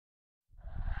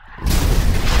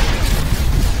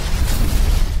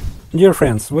Dear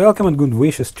friends, welcome and good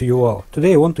wishes to you all.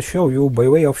 Today I want to show you, by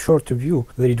way of short review,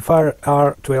 the Edifier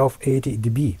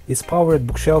R1280DB. It's powered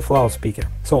bookshelf loudspeaker.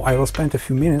 So I will spend a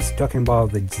few minutes talking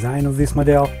about the design of this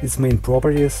model, its main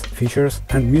properties, features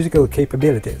and musical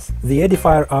capabilities. The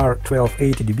Edifier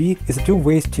R1280DB is a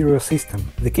two-way stereo system.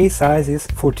 The case size is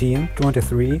 14,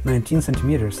 23, 19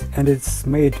 cm and it's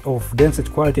made of density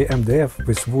quality MDF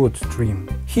with wood trim.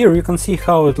 Here you can see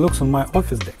how it looks on my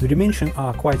office desk. The dimensions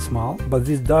are quite small, but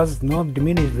this does not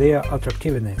diminish their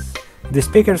attractiveness. The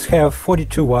speakers have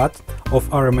 42 watts of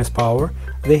RMS power.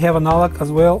 They have analog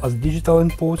as well as digital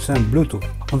inputs and Bluetooth.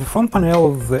 On the front panel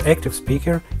of the active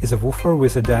speaker is a woofer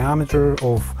with a diameter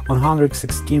of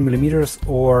 116 mm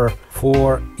or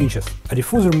 4 inches. A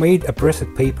diffuser made of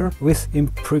pressed paper with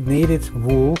impregnated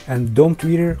wool and dome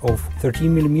tweeter of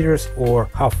 13 mm or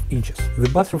 ½ inches. The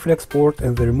bass reflex port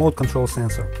and the remote control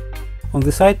sensor. On the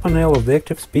side panel of the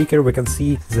active speaker we can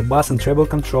see the bass and treble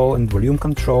control and volume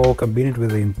control combined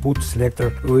with the input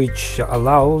selector, which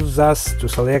allows us to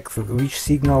select which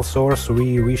signal source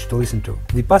we wish to listen to.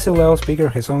 The passive loudspeaker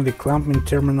has only clamping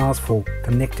terminals for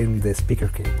connecting the speaker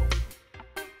cable.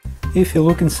 If you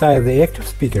look inside the active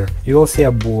speaker, you will see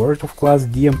a board of Class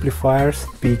D amplifiers,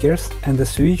 speakers and a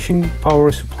switching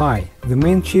power supply. The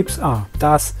main chips are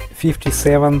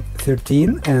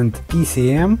TAS5713 and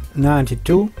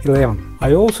PCM9211.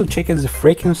 I also checked the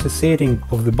frequency setting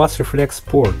of the bass reflex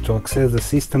port to access the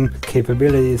system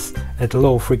capabilities at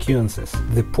low frequencies.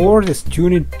 The port is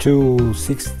tuned to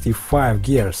 65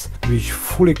 Hz, which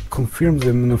fully confirms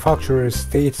the manufacturer's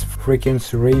stated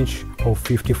frequency range of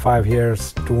 55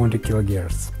 Hz to 20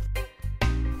 kHz.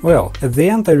 Well, at the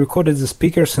end I recorded the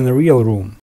speakers in a real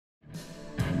room.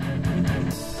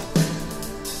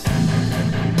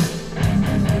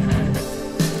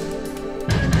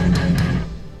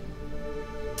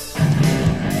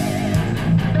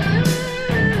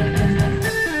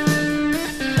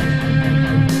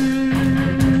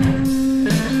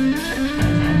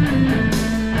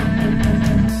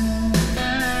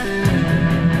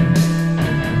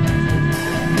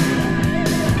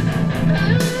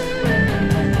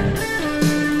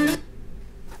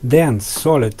 Dense,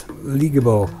 solid,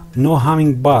 legible, no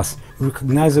humming bass,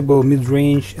 recognizable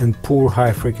mid-range and poor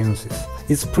high frequencies.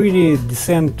 It's pretty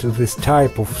decent to this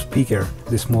type of speaker,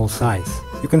 the small size.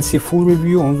 You can see full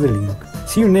review on the link.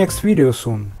 See you next video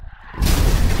soon.